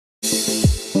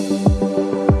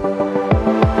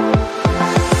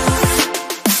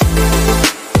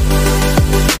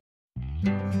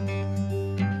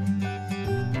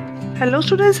Hello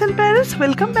students and parents,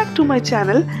 welcome back to my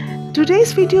channel.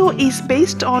 Today's video is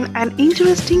based on an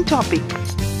interesting topic.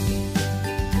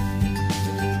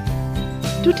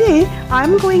 Today I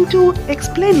am going to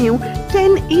explain you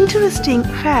 10 interesting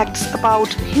facts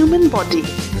about human body.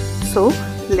 So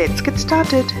let's get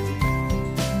started.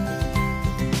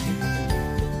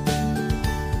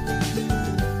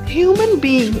 Human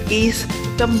being is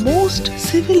the most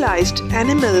civilized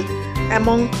animal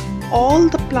among all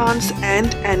the plants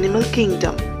and animal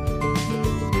kingdom.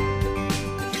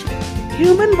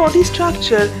 Human body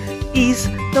structure is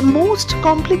the most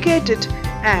complicated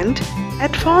and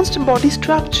advanced body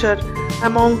structure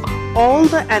among all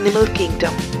the animal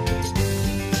kingdom.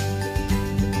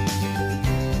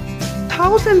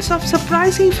 Thousands of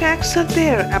surprising facts are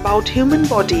there about human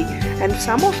body, and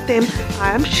some of them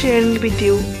I am sharing with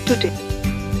you today.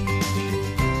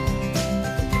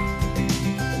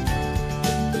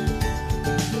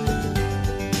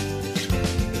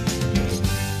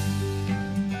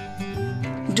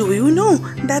 Do you know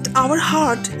that our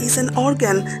heart is an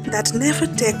organ that never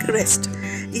takes rest?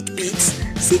 It beats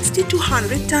 60 to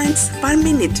 100 times per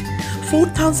minute,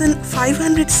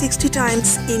 4,560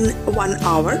 times in 1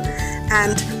 hour,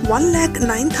 and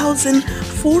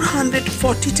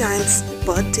 1,09,440 times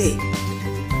per day.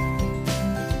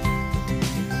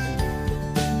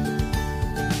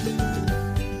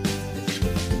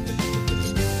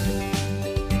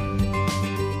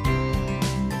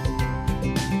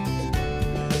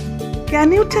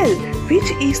 Can you tell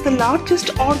which is the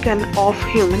largest organ of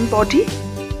human body?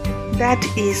 That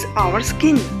is our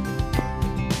skin.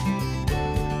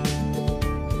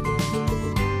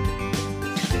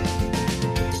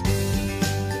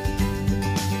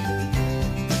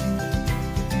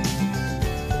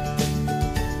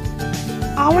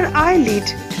 Our eyelid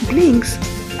blinks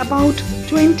about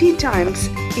 20 times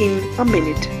in a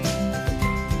minute.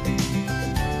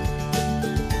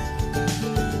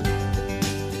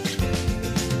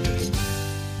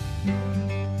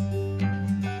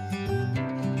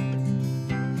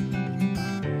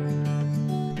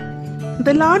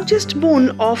 The largest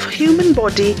bone of human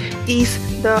body is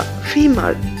the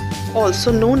femur,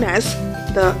 also known as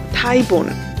the thigh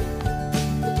bone.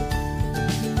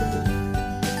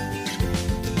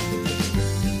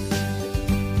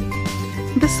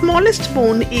 The smallest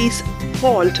bone is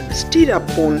called stirrup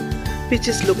bone, which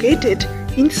is located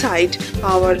inside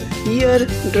our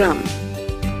eardrum.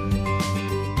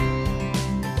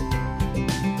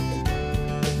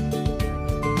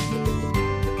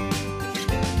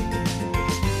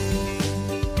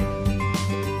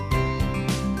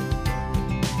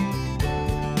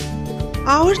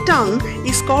 Our tongue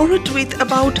is covered with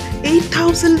about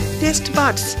 8,000 taste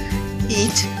buds,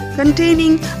 each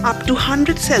containing up to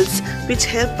 100 cells which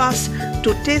help us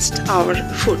to taste our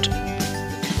food.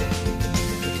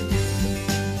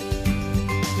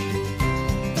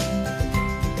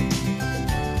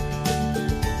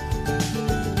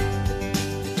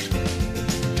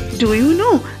 Do you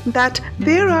know that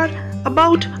there are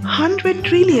about 100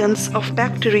 trillions of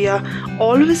bacteria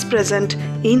always present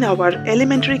in our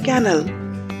alimentary canal?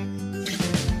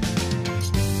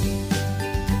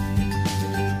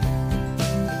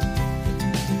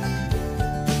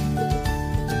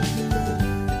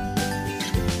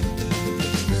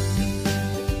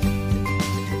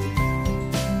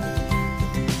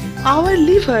 Our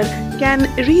liver can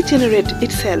regenerate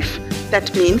itself.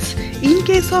 That means, in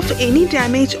case of any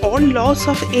damage or loss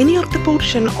of any of the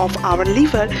portion of our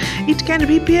liver, it can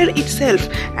repair itself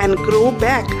and grow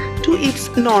back to its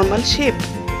normal shape.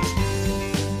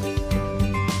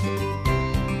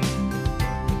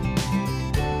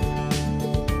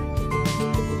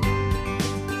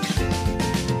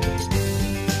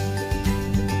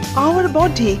 Our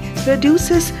body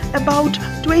produces about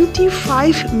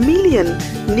 25 million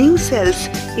new cells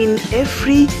in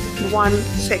every 1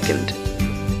 second.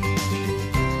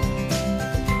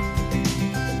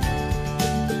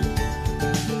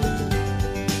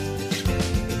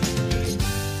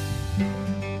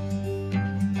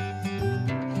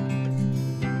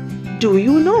 Do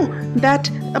you know that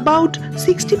about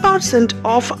 60%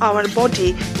 of our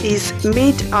body is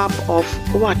made up of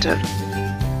water?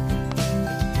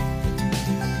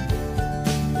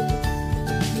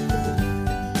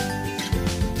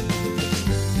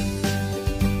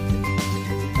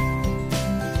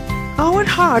 Our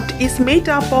heart is made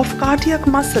up of cardiac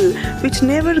muscle which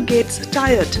never gets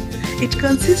tired. It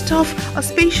consists of a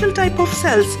special type of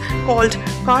cells called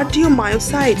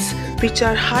cardiomyocytes which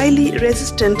are highly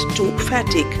resistant to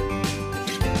fatigue.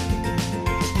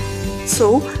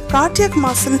 So, cardiac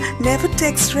muscle never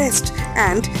takes rest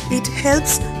and it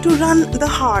helps to run the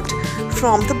heart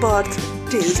from the birth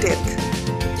till death.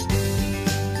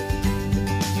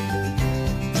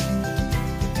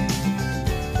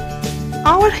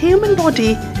 Our human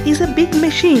body is a big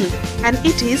machine and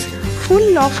it is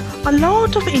full of a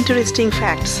lot of interesting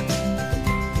facts.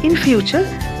 In future,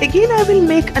 again I will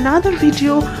make another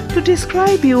video to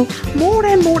describe you more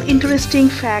and more interesting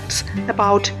facts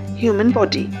about human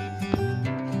body.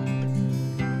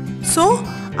 So,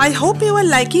 I hope you are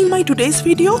liking my today's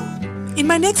video. In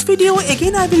my next video,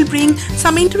 again I will bring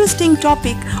some interesting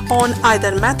topic on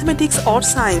either mathematics or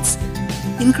science.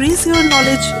 Increase your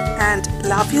knowledge and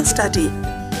love your study.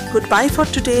 Goodbye for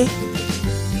today.